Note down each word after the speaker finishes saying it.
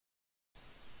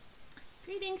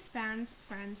Greetings fans,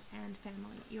 friends, and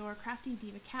family. Your Crafty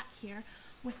Diva Cat here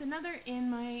with another in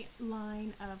my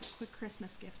line of quick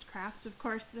Christmas gift crafts. Of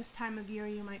course, this time of year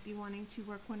you might be wanting to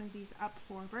work one of these up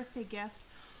for a birthday gift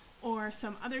or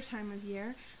some other time of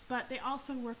year, but they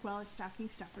also work well as stocking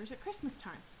stuffers at Christmas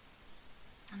time.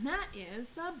 And that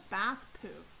is the bath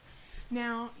poof.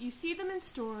 Now, you see them in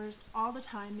stores all the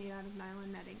time made out of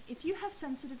nylon netting. If you have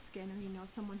sensitive skin or you know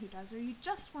someone who does, or you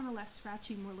just want a less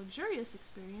scratchy, more luxurious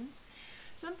experience,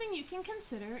 something you can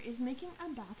consider is making a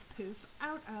bath poof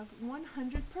out of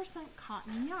 100%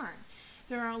 cotton yarn.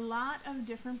 There are a lot of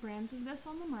different brands of this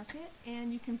on the market,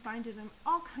 and you can find it in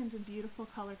all kinds of beautiful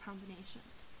color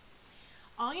combinations.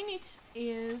 All you need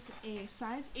is a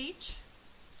size H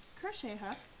crochet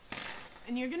hook,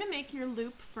 and you're going to make your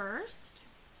loop first.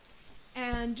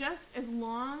 And just as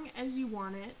long as you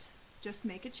want it, just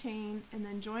make a chain and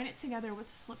then join it together with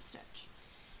a slip stitch.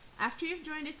 After you've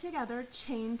joined it together,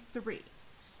 chain 3.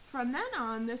 From then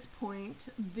on this point,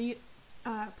 the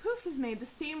poof is made the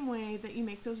same way that you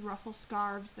make those ruffle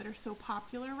scarves that are so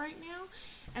popular right now,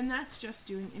 and that's just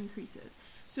doing increases.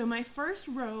 So my first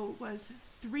row was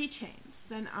 3 chains.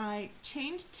 Then I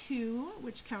chained 2,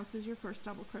 which counts as your first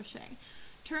double crochet.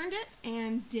 Turned it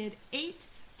and did 8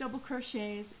 double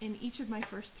crochets in each of my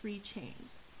first 3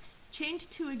 chains. Chained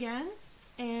 2 again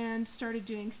and started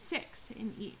doing 6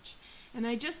 in each. And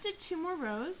I just did 2 more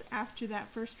rows after that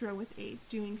first row with 8,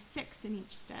 doing 6 in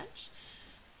each stitch.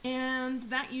 And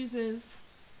that uses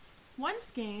 1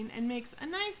 skein and makes a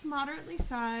nice moderately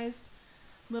sized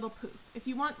little poof. If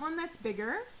you want one that's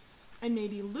bigger and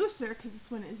maybe looser, because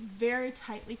this one is very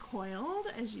tightly coiled,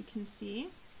 as you can see,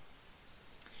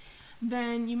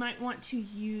 then you might want to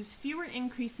use fewer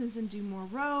increases and do more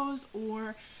rows,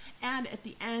 or add at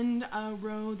the end a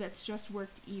row that's just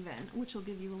worked even, which will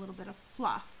give you a little bit of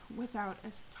fluff without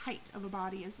as tight of a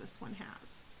body as this one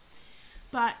has.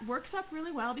 But works up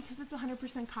really well because it's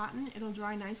 100% cotton. It'll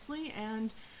dry nicely,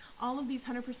 and all of these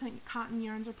 100% cotton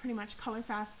yarns are pretty much color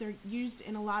fast. They're used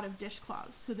in a lot of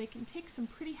dishcloths, so they can take some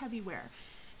pretty heavy wear.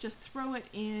 Just throw it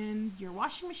in your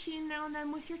washing machine now and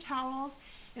then with your towels.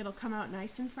 It'll come out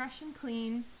nice and fresh and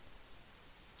clean,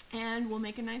 and will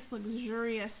make a nice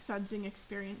luxurious sudsing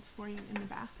experience for you in the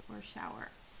bath or shower.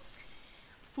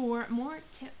 For more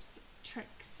tips,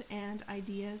 tricks, and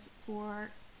ideas for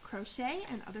crochet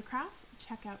and other crafts,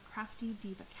 check out Crafty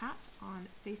Diva Cat on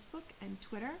Facebook and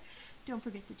Twitter. Don't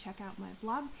forget to check out my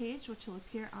blog page, which will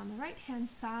appear on the right-hand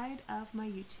side of my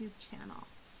YouTube channel.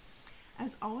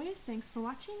 As always, thanks for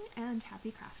watching and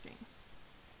happy crafting.